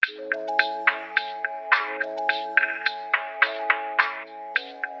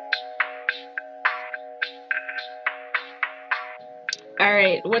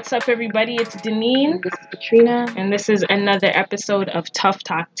right, what's up, everybody? It's Deneen, This is Katrina. and this is another episode of Tough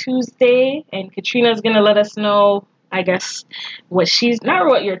Talk Tuesday. And Katrina's gonna let us know, I guess, what she's not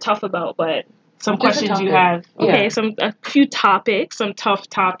what you're tough about, but some questions you have. Okay, a few topics, some tough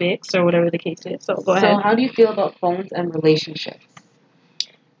topics, or whatever the case is. So go ahead. So, how do you feel about phones and relationships?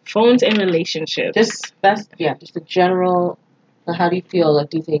 Phones and relationships. Just a general. How do you feel? Like,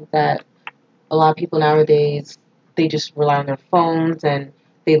 do you think that a lot of people nowadays, they just rely on their phones and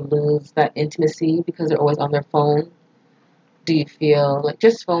they lose that intimacy because they're always on their phone? Do you feel like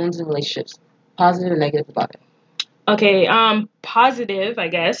just phones and relationships, positive and negative about it? Okay, positive, I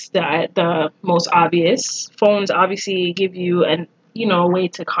guess, the most obvious. Phones obviously give you a way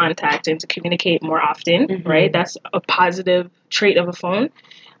to contact and to communicate more often, right? That's a positive trait of a phone.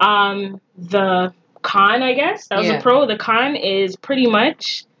 The con, I guess, that was a pro. The con is pretty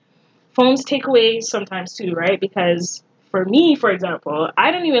much phones take away sometimes too, right? Because for me, for example,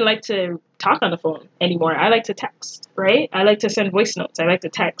 I don't even like to talk on the phone anymore. I like to text, right? I like to send voice notes. I like to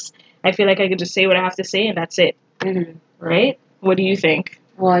text. I feel like I can just say what I have to say and that's it, right? What do you think?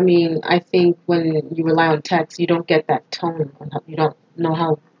 Well, I mean, I think when you rely on text, you don't get that tone. You don't know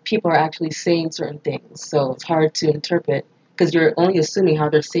how people are actually saying certain things. So it's hard to interpret because you're only assuming how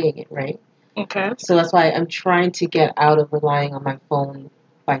they're saying it, right? Okay. So that's why I'm trying to get out of relying on my phone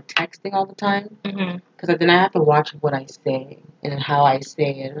by texting all the time. Because then I have to watch what I say and how I say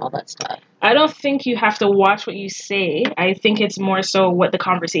it and all that stuff. I don't think you have to watch what you say. I think it's more so what the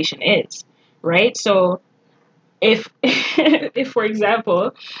conversation is, right? So if for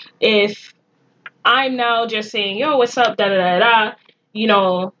example, if I'm now just saying, yo, what's up, da da da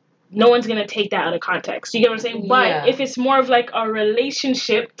da, no one's gonna take that out of context. You get what I'm saying? But if it's more of like a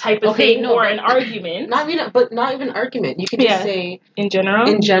relationship type of thing or an argument, not even argument. You can just say in general.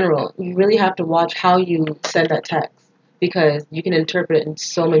 In general, you really have to watch how you send that text because you can interpret it in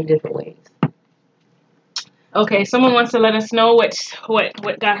so many different ways. Okay, someone wants to let us know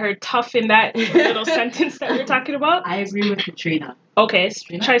what got her tough in that little sentence that we're talking about. I agree with Katrina. Okay,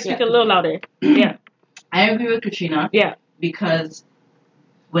 try to speak a little louder. Yeah. I agree with Katrina. Yeah. Because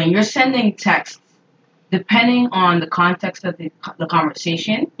when you're sending texts, depending on the context of the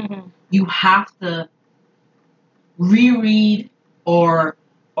conversation, you have to reread or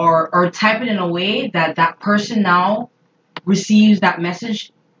type it in a way that person now receives that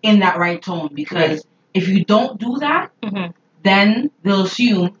message in that right tone. Because if you don't do that, then they'll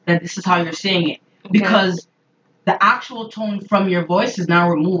assume that this is how you're saying it. Because the actual tone from your voice is now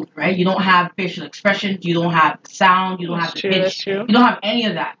removed, right? You don't have facial expressions, you don't have sound, you don't have the pitch, you don't have any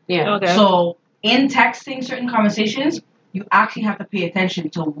of that. Yeah. Okay. So in texting certain conversations, you actually have to pay attention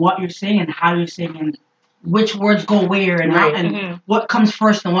to what you're saying and how you're saying and which words go where and how, and what comes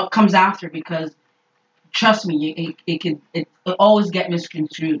first and what comes after. Because trust me, it always get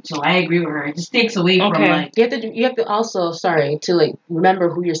misconstrued. So I agree with her. It just takes away from like you have to also to remember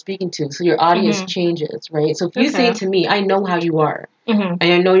who you're speaking to, so your audience changes, right? So if you say to me, I know how you are, and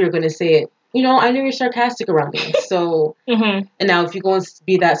I know you're going to say it. I know you're sarcastic around me. So and now if you go and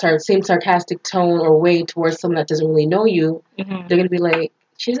be that same sarcastic tone or way towards someone that doesn't really know you, they're going to be like,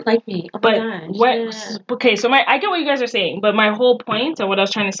 she doesn't like me. Oh my gosh. Okay, so I get what you guys are saying, but my whole point and what I was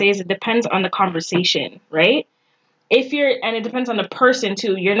trying to say is it depends on the conversation, right? And it depends on the person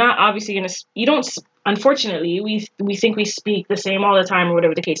too. You're not obviously unfortunately, we think we speak the same all the time or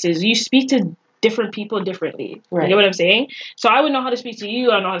whatever the case is. You speak to different people differently. Right. You know what I'm saying? So I would know how to speak to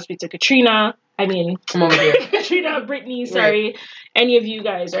you. I know how to speak to Katrina. I mean, come over here. Katrina, Brittany, sorry. Any of you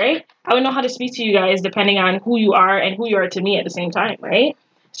guys, right? I would know how to speak to you guys depending on who you are and who you are to me at the same time, right?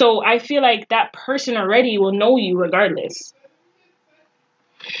 So I feel like that person already will know you regardless.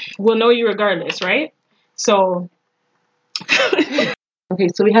 Right? So. Okay,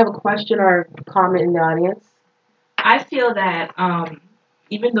 so we have a question or comment in the audience. I feel that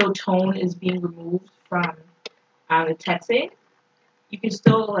even though tone is being removed from the texting, you can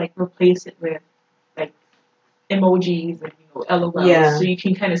still replace it with emojis and LOL. Yeah. So you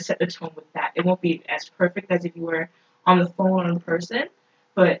can kind of set the tone with that. It won't be as perfect as if you were on the phone or in person,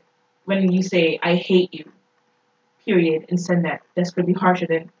 but when you say I hate you, period, and send that's going to be harsher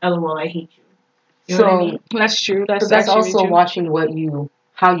than LOL I hate you. You know what I mean? That's true. That's also watching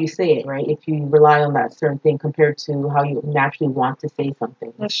how you say it, right? If you rely on that certain thing compared to how you naturally want to say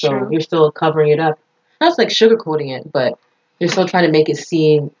something. That's so true. You're still covering it up. Not like sugarcoating it, but you're still trying to make it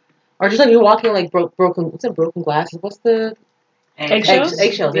seem, or just like you're walking on broken glasses. What's the eggshells?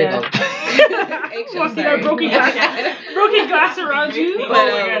 Eggshells. There you go. Walking on broken glass around you. But,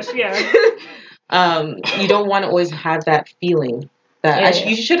 oh my gosh, yeah. You don't want to always have that feeling that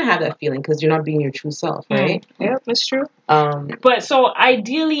you shouldn't have that feeling because you're not being your true self, right? Yeah, that's true. But so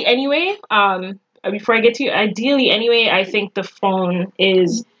ideally, anyway, before I get to you, I think the phone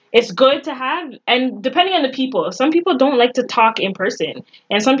it's good to have, and depending on the people, some people don't like to talk in person,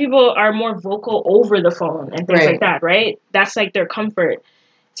 and some people are more vocal over the phone and things like that, right? That's like their comfort.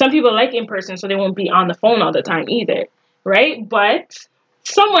 Some people like in person, so they won't be on the phone all the time either, right? But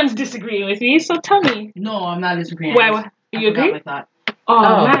someone's disagreeing with me, so tell me. No, I'm not disagreeing. Why? You agree? My thought.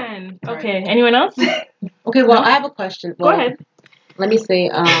 Oh man. Okay. Anyone else? Okay. Well, I have a question. Well, go ahead. Let me say.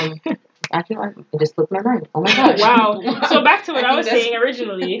 Actually, I just slipped my mind. Oh my gosh. Wow. So back to what I was saying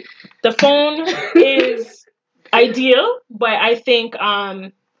originally. The phone is ideal, but I think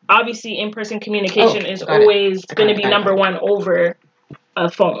obviously in-person communication is always going to be number one over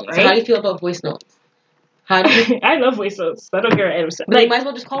a phone, right? So how do you feel about voice notes? How do you... I love voice notes. I don't care what anyone says. But you might as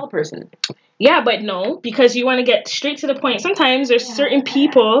well just call a person. Yeah, but no, because you want to get straight to the point. Sometimes there's certain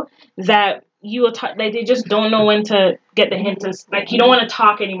people that you will talk, like they just don't know when to get the hint. Like you don't want to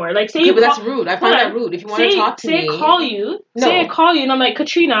talk anymore. Like say but that's rude. I find that rude. If you want to talk to me, say I call you, and I'm like,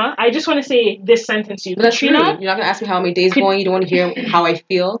 Katrina, I just want to say this sentence to you. But that's Katrina, rude. You're not gonna ask me how my day's going. You don't want to hear how I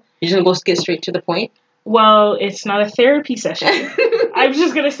feel. You're just gonna go get straight to the point. Well, it's not a therapy session. I'm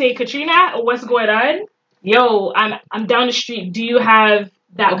just gonna say, Katrina, what's going on? Yo, I'm down the street. Do you have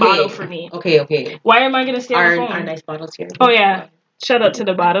that bottle for me? Okay. Why am I gonna stay on the phone? Our nice bottles here. Oh yeah. Shout out to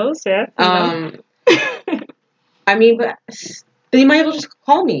the bottles, yeah. I mean, but you might as well just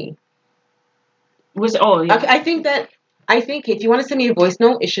call me. Yeah. I think if you want to send me a voice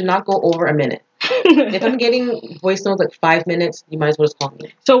note, it should not go over a minute. If I'm getting voice notes like 5 minutes, you might as well just call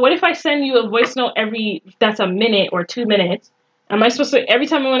me. So what if I send you a voice note that's a minute or 2 minutes? Am I supposed to, every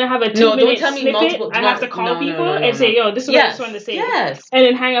time I want to have a 2-minute snippet, I have to call people and say, yo, this is what I just wanted to say. Yes. And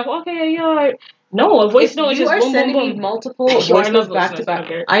then hang up, okay, yo. No, a voice note is just boom, boom, boom. If you are sending me multiple voice notes back to back,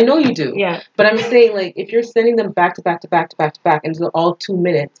 I know you do. Yeah. But I'm saying, like, if you're sending them back to back to back to back to back, and it's all 2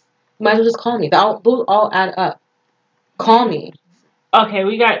 minutes, you might as well just call me. Those all add up. Call me. Okay,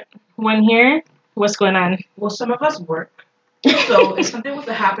 we got one here. What's going on? Well, some of us work. So if something was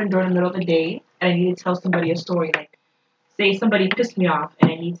to happen during the middle of the day, and I need to tell somebody a story, like, say somebody pissed me off, and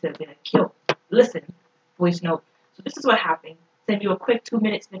I need to be like, yo, listen, voice note. So this is what happened. Send you a quick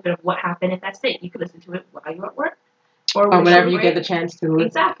 2-minute snippet of what happened, and that's it. You can listen to it while you're at work. Or whenever you get the chance to.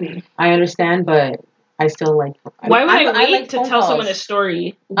 Exactly. I understand, but I still like... Why would I wait to tell someone a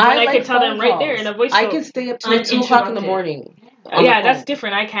story when I could tell them right there in a voice note? I can stay up till 2 o'clock in the morning. Yeah, that's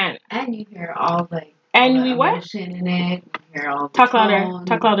different. I can't. And you hear all the emotion in it. You hear all the Talk tone. louder.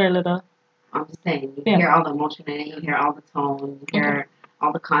 Talk louder, little. I'm just saying, you hear all the emotion in it. You hear all the tone. You hear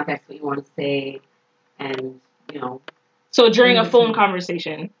all the context what you want to say, and So during a phone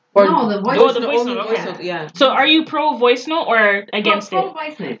conversation. No, the voice note. The voice note. Okay. Yeah. So are you pro voice note or against it? Pro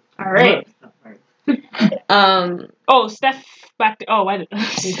voice note. All right. Steph back to, why did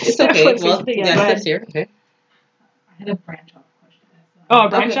it's okay. Well, Steph's here. Okay. I had a branch off question. A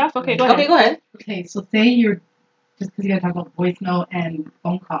branch off? Okay, go ahead. Okay, go ahead. Okay, so say you're, just because you guys talk about voice note and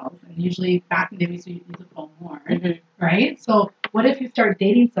phone calls, and usually back in the day we used to use the phone more, right? So what if you start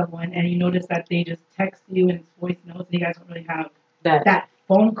dating someone and you notice that they just text you and it's voice notes and you guys don't really have that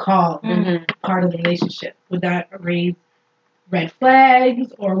phone call part of the relationship? Would that raise red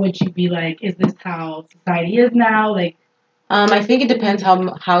flags, or would you be like, is this how society is now? Like, I think it depends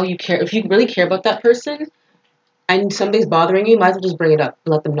how you care. If you really care about that person and something's bothering you, you might as well just bring it up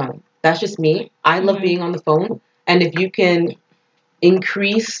and let them know. That's just me. I love being on the phone, and if you can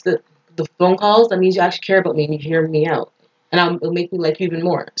increase the phone calls, that means you actually care about me and you hear me out, and it'll make me like you even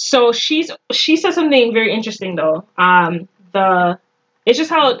more. So she said something very interesting though. It's just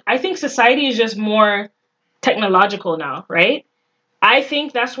how I think society is just more technological now, right? I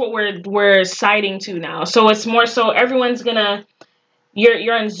think that's what we're siding to now. So it's more so everyone's gonna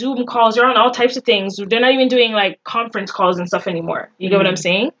you're on Zoom calls, you're on all types of things. They're not even doing like conference calls and stuff anymore. You get what I'm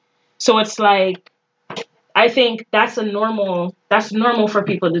saying? So it's like I think that's normal for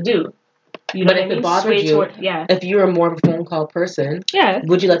people to do. You know, but if it bothers you, if you're a more of a phone call person,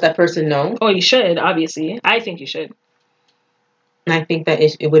 would you let that person know? Oh, you should, obviously. I think you should. And I think that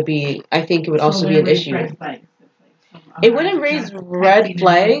it would be. I think it would also be an issue. It wouldn't raise red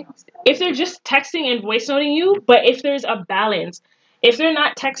flags if they're just texting and voice noting you. But if there's a balance, if they're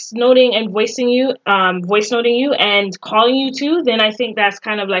not text noting and voice noting you and calling you too, then I think that's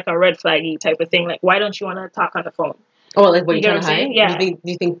kind of like a red flaggy type of thing. Like, why don't you want to talk on the phone? Oh, like what you trying to hide? Yeah. Do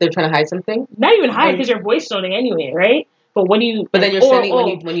you think they're trying to hide something? Not even hide, because you're voice noting anyway, right? But what do you? But then you're sending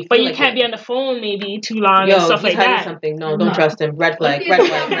when you. But you can't be on the phone maybe too long and stuff like that. Something. No, don't trust him. Red flag. Red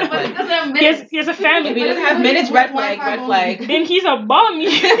flag. Red flag. have minutes. He has a family. If he doesn't have minutes, red flag. Then he's a bum.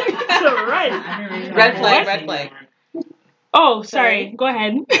 He's a run. Red flag. Oh, sorry. Go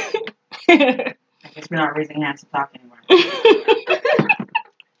ahead. I guess we're not raising hands to talk anymore.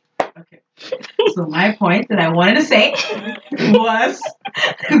 Okay. So my point that I wanted to say was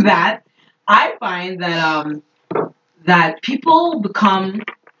that I find that that people become,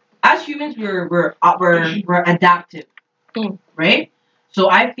 as humans, we're adaptive, right?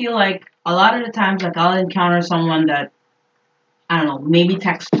 So I feel like a lot of the times, like I'll encounter someone that I don't know, maybe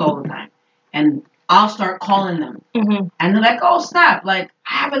texts all the time, and I'll start calling them, and they're like, "Oh snap! Like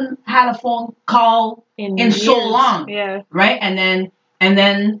I haven't had a phone call in so long, yeah, right?" And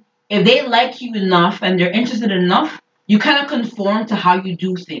then if they like you enough and they're interested enough, you kind of conform to how you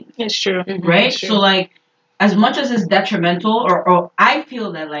do things. It's true, right? It's true. So like, as much as it's detrimental, or I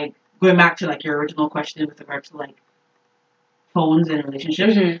feel that like going back to like your original question with regards to like phones and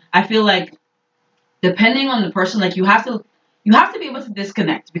relationships, I feel like depending on the person, like you have to be able to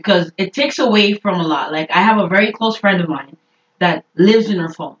disconnect because it takes away from a lot. Like I have a very close friend of mine that lives in her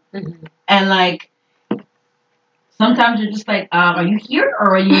phone, and like sometimes you're just like, are you here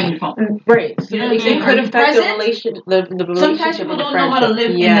or are you in your phone? Right. So you know what I'm saying? It could affect the relationship. Sometimes people don't know how to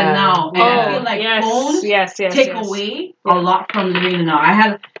live in the now, and I feel like phones take away a lot from living in the now. I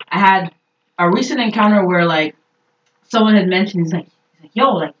had a recent encounter where like someone had mentioned, he's like,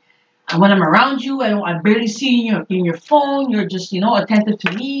 yo, like when I'm around you, I barely see you in your phone. You're just attentive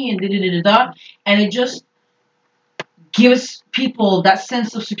to me and da. And it just gives people that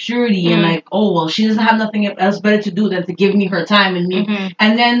sense of security and like, oh well, she doesn't have nothing else better to do than to give me her time and me,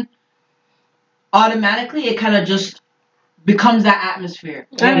 and then automatically it kind of just becomes that atmosphere,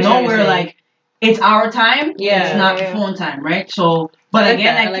 where like it's our time, it's not phone time, right? So, but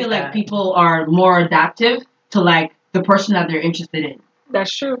again, I feel like people are more adaptive to like the person that they're interested in.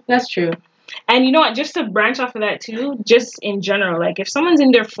 That's true. That's true. And you know what, just to branch off of that too, just in general, like if someone's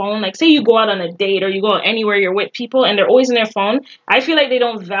in their phone, like say you go out on a date or you go anywhere you're with people and they're always in their phone, I feel like they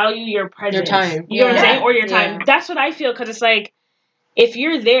don't value your presence. Your time. You know what I'm saying? Or your time. That's what I feel, because it's like, if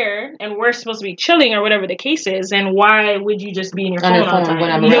you're there and we're supposed to be chilling or whatever the case is, then why would you just be in your phone all the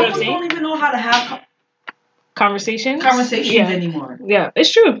time? You know what I'm saying? Don't even know how to have conversations anymore. Yeah,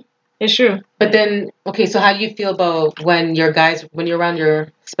 it's true. It's true. But then, okay, so how do you feel about when you're around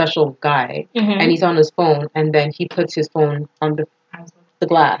your special guy and he's on his phone and then he puts his phone on the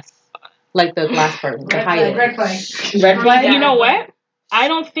glass, like the glass part, to hide it? Red flag. Red flag? You know what? I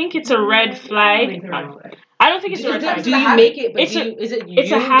don't think it's a red flag. I don't think it's a red flag. Do you make it? But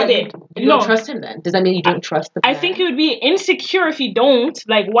it's a habit. You don't trust him then? Does that mean you don't trust the man? I think it would be insecure if you don't.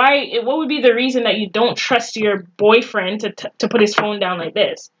 Like, why? What would be the reason that you don't trust your boyfriend to put his phone down like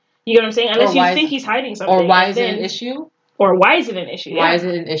this? You know what I'm saying? Unless you think he's hiding something. Or why is it an issue? Or why is it an issue? Why is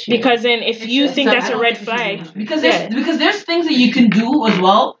it an issue? Because then if you think that's a red flag. Because there's things that you can do as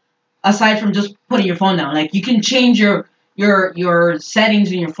well, aside from just putting your phone down. Like you can change your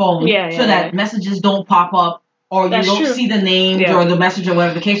settings in your phone so that messages don't pop up or you don't see the names or the message or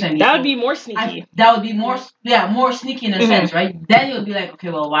whatever the case may be. That would be more sneaky. That would be more sneaky in a sense, right? Then you'll be like, okay,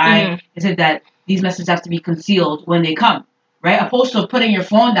 well, why is it that these messages have to be concealed when they come? Right? Opposed to putting your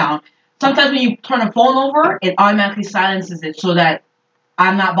phone down. Sometimes when you turn a phone over, it automatically silences it so that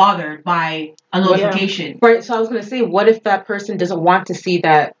I'm not bothered by a notification. Right. So I was going to say, what if that person doesn't want to see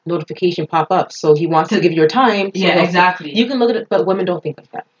that notification pop up? So he wants to give you your time. So exactly. You can look at it, but women don't think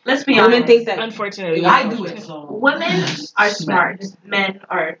like that. Let's be honest. Women think that. Unfortunately, I do it. So. Women are smart. Just men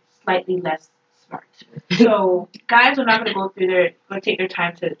are slightly less smart. So guys are not going to take their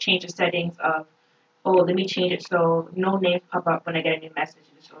time to change the settings of, oh, let me change it so no names pop up when I get a new message.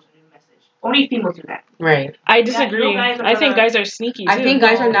 It just shows a new message. Only females do that. Right. I disagree. I think guys are sneaky too. I think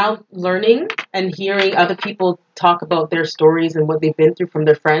guys are now learning and hearing other people talk about their stories and what they've been through from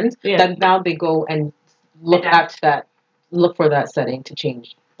their friends. Yeah. That now they go and look for that setting to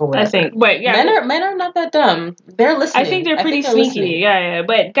change. I think, but yeah, men are not that dumb. They're listening. I think they're pretty sneaky. Yeah.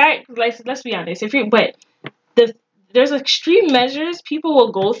 But guys, let's be honest. There's extreme measures people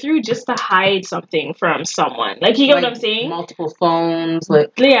will go through just to hide something from someone. Like, you get what I'm saying? Multiple phones.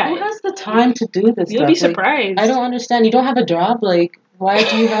 Like, who has the time to do this You'll be surprised. I don't understand. You don't have a job? Like, why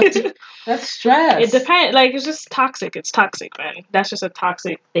do you have to? That's stress. It depends. Like, it's just toxic. It's toxic, man. That's just a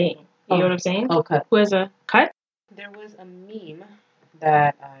toxic thing. You know what I'm saying? Okay. Who has a cut? There was a meme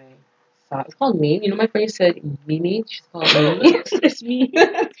that I saw. It's called meme. You know, my friend said Mimi. She's called Mimi. It's me.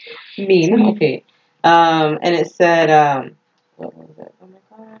 Meme. Okay. And it said, what was it? Oh my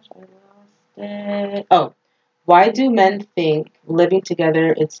gosh, I lost it. Oh, why do men think living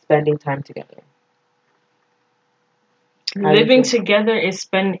together is spending time together? Living together is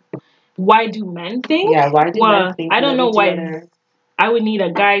spending. why do men think? Yeah, why do men think? I don't know why. Together? I would need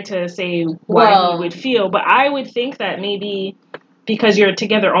a guy to say why he would feel, but I would think that maybe because you're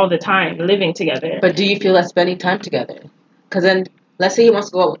together all the time, living together. But do you feel that spending time together? Because then, let's say he wants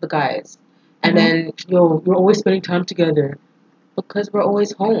to go out with the guys, and then we're always spending time together because we're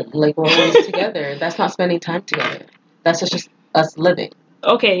always home, like we're always together. That's not spending time together. That's just us living.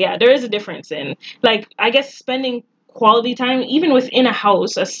 Okay, yeah, there is a difference in, like, I guess spending quality time, even within a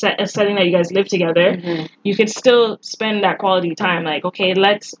house, a setting that you guys live together, you can still spend that quality time. Like, okay,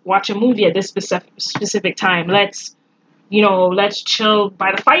 let's watch a movie at this specific time. Let's chill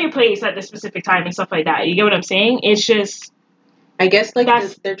by the fireplace at this specific time and stuff like that. You get what I'm saying? It's just, I guess like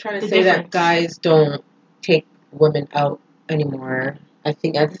they're trying to say that guys don't take women out anymore. I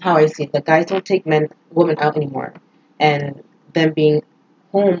think that's how I see it. That guys don't take women out anymore, and them being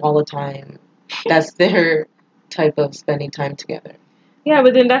home all the time, that's their type of spending time together. Yeah,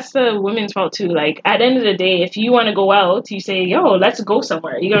 but then that's the women's fault too. Like, at the end of the day, if you want to go out, you say, yo, let's go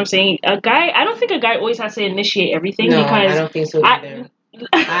somewhere. You know what I'm saying? I don't think a guy always has to initiate everything. No, because I don't think so either.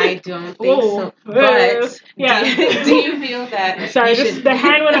 I don't think so. But yeah. do you feel that? Sorry, the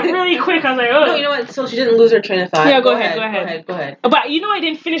hand went up really quick. I was like, oh. No, you know what? So she didn't lose her train of thought. Yeah, go ahead. But I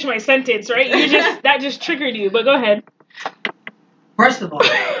didn't finish my sentence, right? That just triggered you. But go ahead. First of all,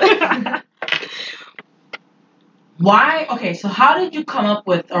 why? Okay, so how did you come up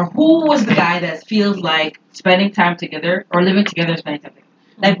with, or who was the guy that feels like spending time together or living together, spending time together?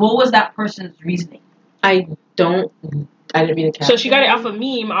 Like, what was that person's reasoning? I didn't read the caption. So she got it off a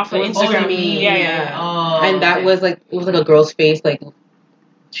meme, off of Instagram. Meme. Yeah. Oh, and that was like, it was like a girl's face, like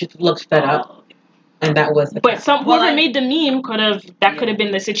she looked fed up, and that was. But whoever made the meme could have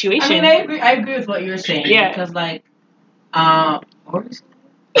been the situation. I mean, I agree with what you're saying. Yeah, because like, what was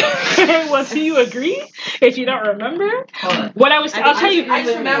well, do you agree? If you don't remember, what I tell you. I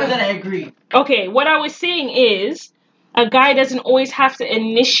just remember that I agree. Okay, what I was saying is, a guy doesn't always have to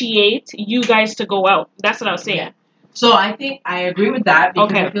initiate you guys to go out. That's what I was saying. Yeah. So I think I agree with that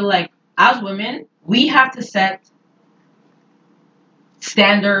because I feel like as women, we have to set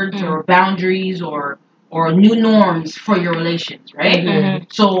standards or boundaries or new norms for your relations, right? Mm-hmm.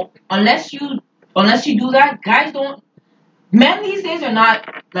 So unless you do that, guys don't. Men these days are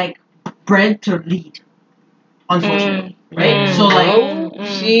not like bred to lead, unfortunately, right? So like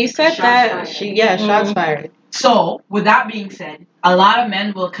she said that shots fired. So with that being said, a lot of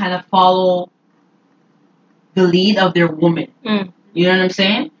men will kind of follow the lead of their woman. You know what I'm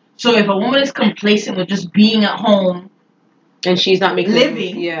saying? So if a woman is complacent with just being at home and she's not making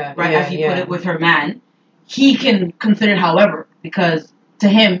living, as you put it, with her man, he can consider it however, because to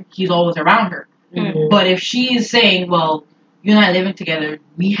him he's always around her. But if she is saying, well, you and I living together,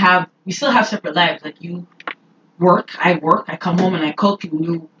 we still have separate lives. Like, you work, I come home and I cook, and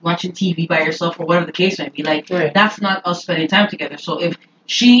you watching TV by yourself or whatever the case might be. Like, that's not us spending time together. So if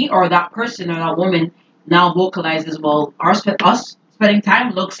she or that person or that woman now vocalizes, well, us spending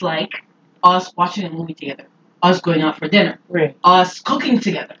time looks like us watching a movie together, us going out for dinner, us cooking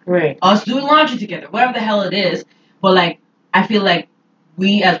together, us doing laundry together, whatever the hell it is. But like, I feel like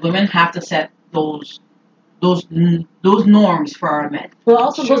we as women have to set those norms for our men. Well, it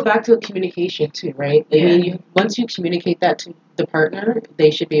also goes back to communication too, right? I mean, once you communicate that to the partner,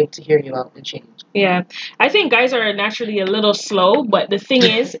 they should be able to hear you out and change. Yeah, I think guys are naturally a little slow, but the thing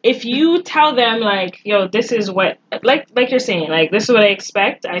is, if you tell them like, yo, this is what, like you're saying, like, this is what I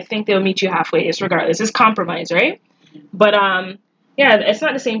expect, I think they'll meet you halfway. It's regardless. It's compromise, right? But yeah, it's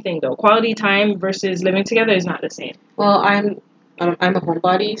not the same thing though. Quality time versus living together is not the same. Well, I'm a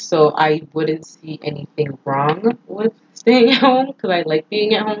homebody, so I wouldn't see anything wrong with staying at home because I like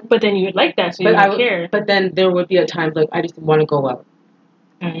being at home. But then you would like that, so you don't care. But then there would be a time like I just want to go out.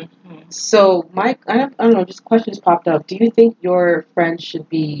 So I don't know, just questions popped up. Do you think your friends should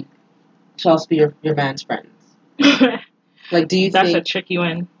also be your man's friends? Like, do you think that's a tricky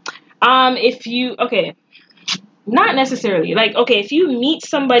one? Not necessarily. Like, okay, if you meet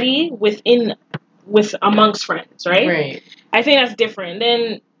somebody amongst friends, right? Right. I think that's different.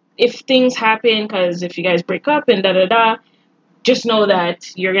 Then if things happen, because if you guys break up and just know that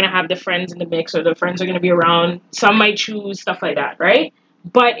you're going to have the friends in the mix, or the friends are going to be around. Some might choose, stuff like that, right?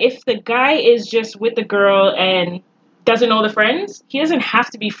 But if the guy is just with the girl and doesn't know the friends, he doesn't have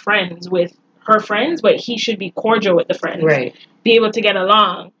to be friends with her friends, but he should be cordial with the friends. Right. Be able to get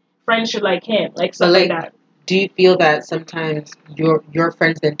along. Friends should like him, like stuff like that. Do you feel that sometimes your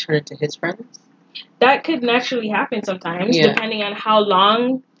friends then turn into his friends? that could naturally happen sometimes, depending on how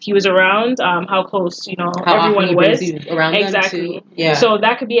long he was around, how close, how everyone was around exactly. Them too. Yeah. So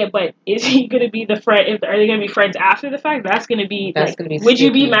that could be it. But is he going to be the friend? Are they going to be friends after the fact? That's going to be. Would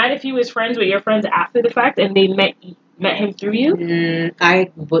you be mad if he was friends with your friends after the fact and they met him through you?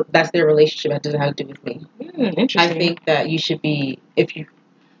 That's their relationship. That doesn't have to do with me. Interesting. I think that you should be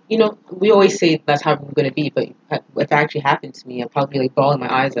we always say that's how we're going to be, but if it actually happened to me, I'd probably be bawling my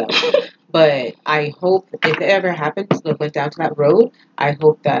eyes out. But I hope if it ever happens, went down to that road, I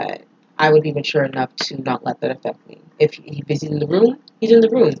hope that I would be mature enough to not let that affect me. If he's in the room, he's in the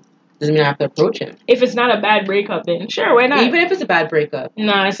room. Doesn't mean I have to approach him. If it's not a bad breakup, then sure, why not? Even if it's a bad breakup.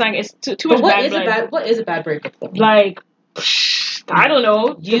 No, it's like it's too much bad blood. What is a bad breakup though? Like, I don't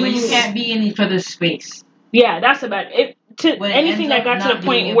know. You can't be in each other's space. Yeah, that's a bad. Anything that got to the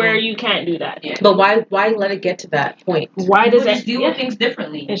point where you can't do that. Yeah. But why let it get to that point? Why does that deal with things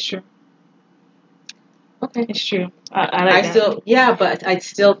differently? It's true. Okay, it's true. I still but I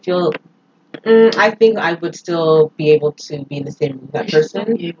still feel. I think I would still be able to be in the same room with that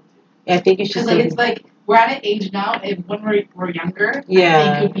person. I think you should. Because it's like we're at an age now. If when we're younger, yeah, I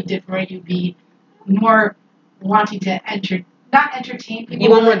think it would be different. You'd be more wanting to not entertain people. You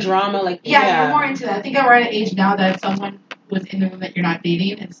want more drama, like you're more into that. I think we're at an age now that if someone was in the room that you're not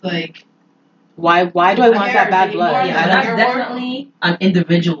dating, it's like. Why do I want that bad blood? Yeah, that's definitely an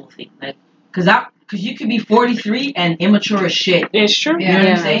individual thing. Like, because you could be 43 and immature as shit. It's true. You know what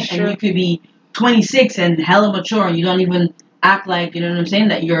I'm saying? And you could be 26 and hella mature and you don't even act like, you know what I'm saying,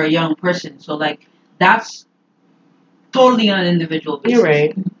 that you're a young person. So, like, that's totally on an individual basis. You're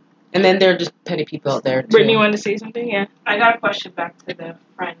right. And then there are just petty people out there, too. Brittany, you wanted to say something? Yeah. I got a question back to the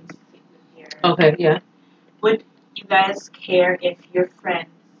friends here. Okay, yeah. Would you guys care if your friends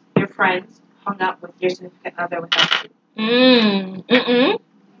hung out with your significant other without you?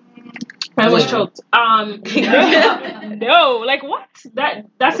 I was choked. No, like what?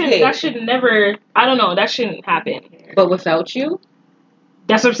 That should never. I don't know. That shouldn't happen. But without you?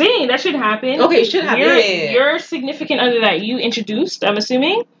 That's what I'm saying. That shouldn't happen. Okay, it should happen. Your significant other that you introduced, I'm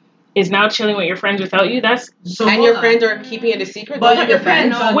assuming, is now chilling with your friends without you. Your friends are keeping it a secret. But those are your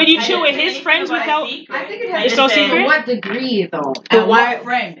friends. Would you chill with his friends without? I think it has it's to so say secret. to what degree though? And what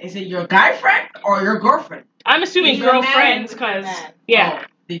friend? Is it your guy friend or your girlfriend? I'm assuming girlfriends, because yeah.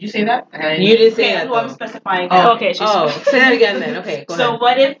 Did you say that? You didn't say that. I'm specifying. Okay. Say that again then. Okay, go ahead. So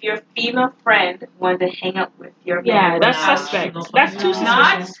what if your female friend wanted to hang out with your man? Yeah, that's suspect. That's too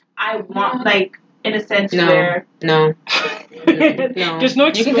suspicious. I want, like, in a sense No. where... No. There's no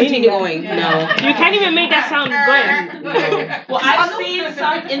explaining. You can continue going. No. You can't even make that sound good. No. Well, I've seen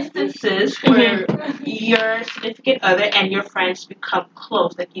some instances where your significant other and your friends become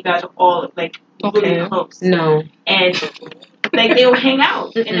close. Like, you guys are all, like, really close. No. And, like, they'll hang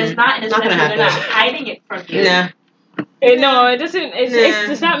out. And it's not in a sense gonna where they're not happen. hiding it from you. Nah. No, it doesn't.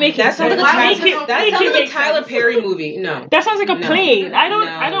 It's not making That sounds sense. like a Tyler Perry movie. No. That sounds like a play. I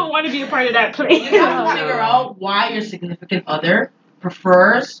don't want to be a part of that play. You have to figure out why your significant other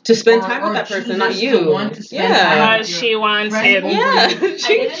prefers to spend time with that person, not you. Because she wants him. Yeah.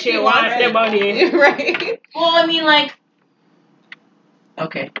 She wants the money. Right. Well, I mean, like.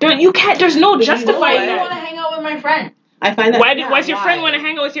 Okay. You can't. There's no justifying I that. want to hang out with my friend. I find that. Why does your friend want to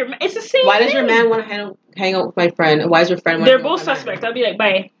hang out with your? It's the same. Why thing. does your man want to hang out with my friend? And why does your friend want? They're both suspect. I'll be like,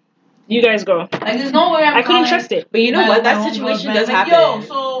 bye. You guys go. Like, there's no way I couldn't trust it. But you know what? That situation does happen. Yo,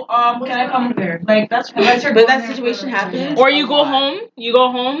 so can I come there? Like that's. But that situation happens. Or you go home,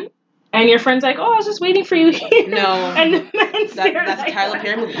 and your friend's like, "Oh, I was just waiting for you here." No. And the man's there that's like Tyler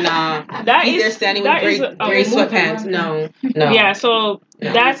Perry movie. Nah. He's there standing with gray sweatpants. No. Yeah. So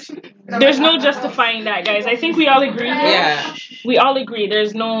there's no justifying that, guys. I think we all agree. Yeah. We all agree.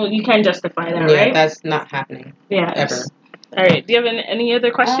 You can't justify that, right? That's not happening. Yeah. Ever. All right. Do you have any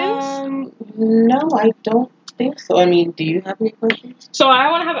other questions? No, I don't think so. I mean, do you have any questions? So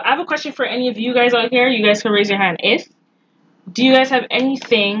I have a question for any of you guys out here. You guys can raise your hand. Do you guys have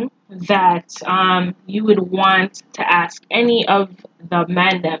anything that you would want to ask any of the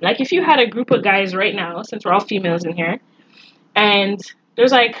mandem? Like if you had a group of guys right now, since we're all females in here, and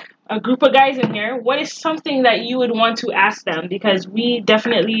there's like a group of guys in here, what is something that you would want to ask them? Because we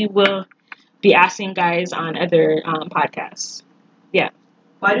definitely will be asking guys on other podcasts. Yeah.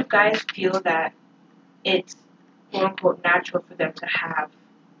 Why do guys feel that it's quote unquote natural for them to have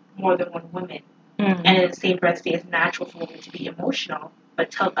more than one woman? And in the same breath say it's natural for women to be emotional, but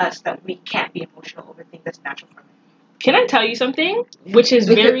tell us that we can't be emotional over things that's natural for men. Can I tell you something? Which is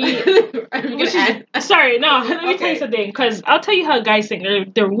very... sorry, no, let me tell you something. Because I'll tell you how guys think.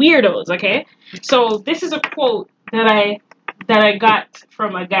 They're weirdos, okay? So this is a quote that that I got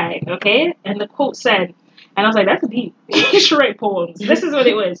from a guy, okay? And the quote said, and I was like, that's deep. You should write poems. This is what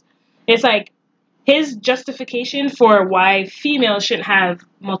it was. It's like his justification for why females shouldn't have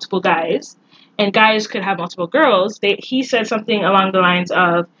multiple guys and guys could have multiple girls. He said something along the lines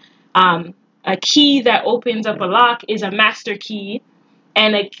of, a key that opens up a lock is a master key,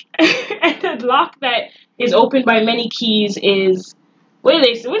 and a lock that is opened by many keys is... What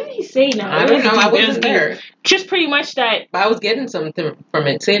did he say now? I don't know. I wasn't there. Just pretty much that. But I was getting something from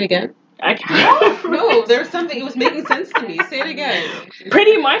it. Say it again. I can't. No, there was something. It was making sense to me. Say it again.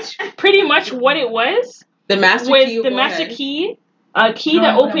 Pretty much what it was. The master was key. The master key. A key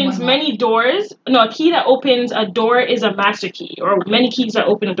that opens many doors. No, a key that opens a door is a master key, or many keys that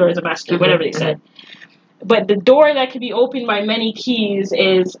open a door is a master key. Whatever they said. But the door that can be opened by many keys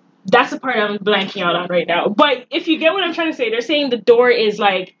is... That's the part I'm blanking out on right now. But if you get what I'm trying to say, they're saying the door is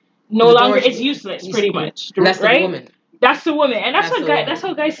like no longer, it's useless, pretty much. That's right? The woman. That's the woman, and that's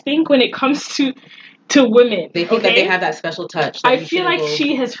how guys think when it comes to women. They think that they have that special touch. I feel like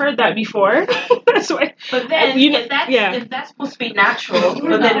she has heard that before. That's why. But then, if that's supposed to be natural,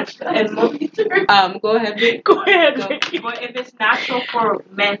 but then go ahead. Go ahead. Ricky. But if it's natural for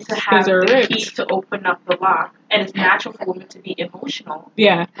men to have the key to open up the lock, and it's natural for women to be emotional,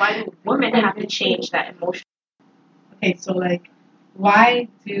 why do women have to change that emotion? Okay, so like, why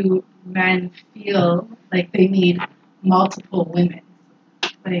do men feel like they need multiple women?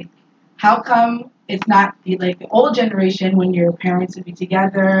 Like, how come it's not like the old generation when your parents would be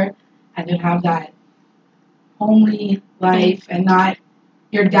together and you'd have that homely life and not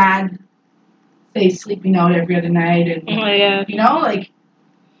your dad say sleeping out every other night and you know, like...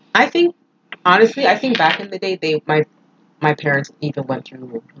 I think back in the day my parents even went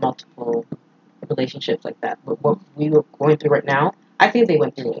through multiple relationships like that. But what we were going through right now, I think they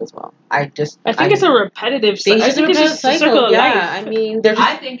went through it as well. I think it's a repetitive cycle. I think it's just a circle of life. I mean,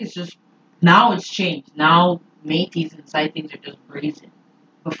 I think it's just... Now it's changed. Now mateys and side things are just brazen.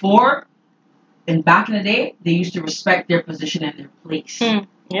 Before, and back in the day, they used to respect their position and their place.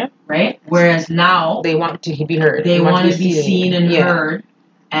 Yeah. Right? Whereas now... They want to be heard. They want to be seen and heard.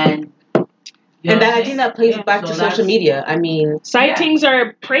 And... I think that plays back to social media. I mean... Sightings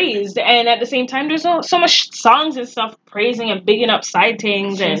are praised, and at the same time, there's so much songs and stuff praising and bigging up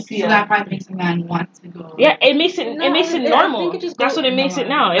sightings, and so that probably makes a man want to go. Yeah, it makes it normal. That's what it makes it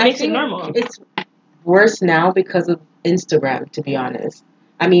now. It makes it normal. It's worse now because of Instagram, to be honest.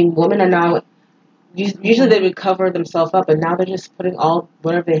 I mean, women are now... Usually they would cover themselves up, and now they're just putting all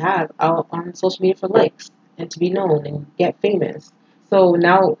whatever they have out on social media for likes and to be known and get famous. So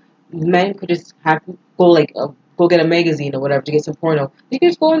now... Men could just go get a magazine or whatever to get some porno. They can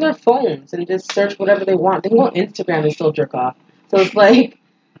just go on their phones and just search whatever they want. They can go on Instagram and still jerk off. So it's like,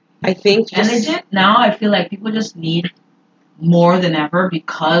 I think now I feel like people just need more than ever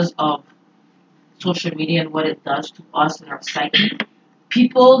because of social media and what it does to us and our psyche.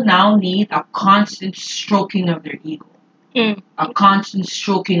 People now need a constant stroking of their ego. A constant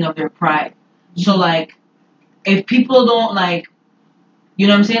stroking of their pride. So like, if people don't like... You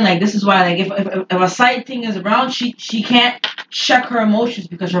know what I'm saying? Like, this is why, like, if a side thing is around, she can't check her emotions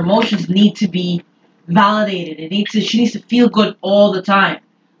because her emotions need to be validated. She needs to feel good all the time.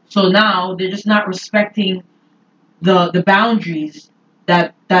 So now they're just not respecting the boundaries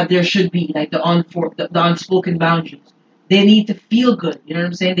that there should be, like the unspoken boundaries. They need to feel good. You know what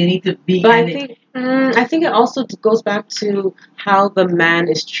I'm saying? They need to be. But I think it also goes back to how the man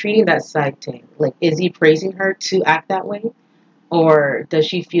is treating that side thing. Like, is he praising her to act that way? Or does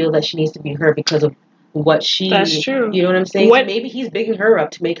she feel that she needs to be heard because of what she... That's true. You know what I'm saying? So maybe he's bigging her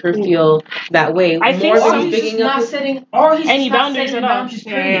up to make her feel that way. I think or he's not setting any boundaries at all.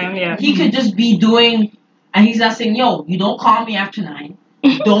 Yeah. He could just be doing... And he's not saying, yo, you don't call me after 9.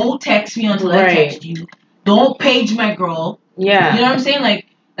 Don't text me until I text you. Don't page my girl. Yeah. You know what I'm saying?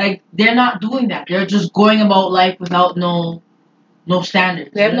 Like they're not doing that. They're just going about life without no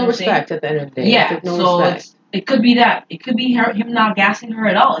standards. They have no respect at the end of the day. Yeah, so it could be that. It could be him not gassing her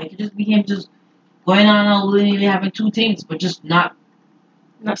at all. It could just be him just going on and literally having two things, but just not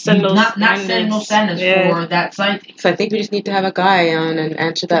setting no standards for that side. So I think we just need to have a guy on and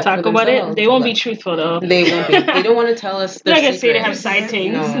answer that. Talk about it. They won't be truthful though. They won't be. They don't want to tell us. They're not gonna say they have side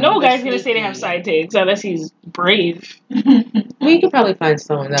things. No guy's gonna say they have side things unless he's brave. We could probably find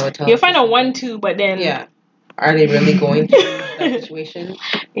someone that would tell. You'll find a 1-2, but then are they really going through that situation?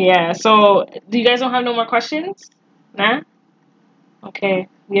 Yeah. So, do you guys don't have no more questions? Nah. Okay.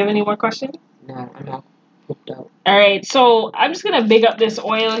 Do you have any more questions? No, I'm all pooped out. All right. So I'm just gonna big up this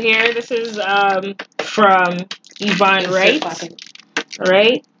oil here. This is from Yvonne Wright.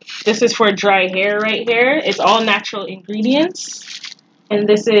 Right. This is for dry hair right here. It's all natural ingredients. And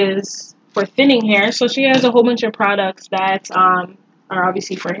this is for thinning hair. So she has a whole bunch of products that are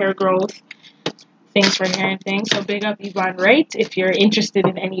obviously for hair growth, things for hair and things. So big up Yvonne Wright. If you're interested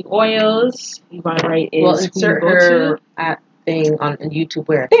in any oils, Yvonne Wright is Well, insert her at thing on YouTube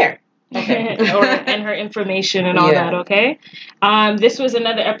where? There. Okay. And her information and all that, okay? This was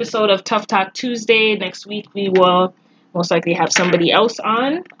another episode of Tough Talk Tuesday. Next week we will most likely have somebody else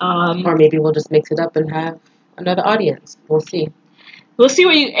on. Or maybe we'll just mix it up and have another audience. We'll see. We'll see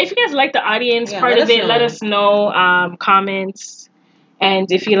if you guys like the audience part of it, let us know. Comments.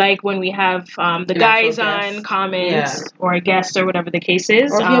 And if you like when we have the guys on, comments or a guest or whatever the case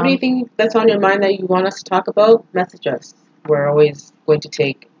is. Or if you have anything that's on your mind that you want us to talk about, message us. We're always going to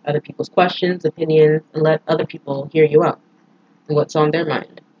take other people's questions, opinions, and let other people hear you out and what's on their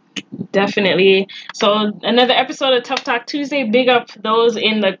mind. Definitely. So another episode of Tough Talk Tuesday. Big up those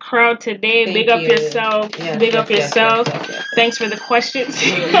in the crowd today. Big up yourself. Big up yourself. Thanks for the questions.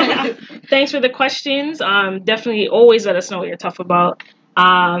 Thanks for the questions. Definitely always let us know what you're tough about.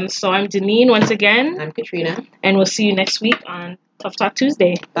 So I'm Deneen once again. I'm Katrina. And we'll see you next week on Tough Talk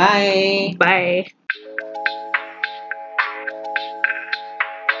Tuesday. Bye. Bye.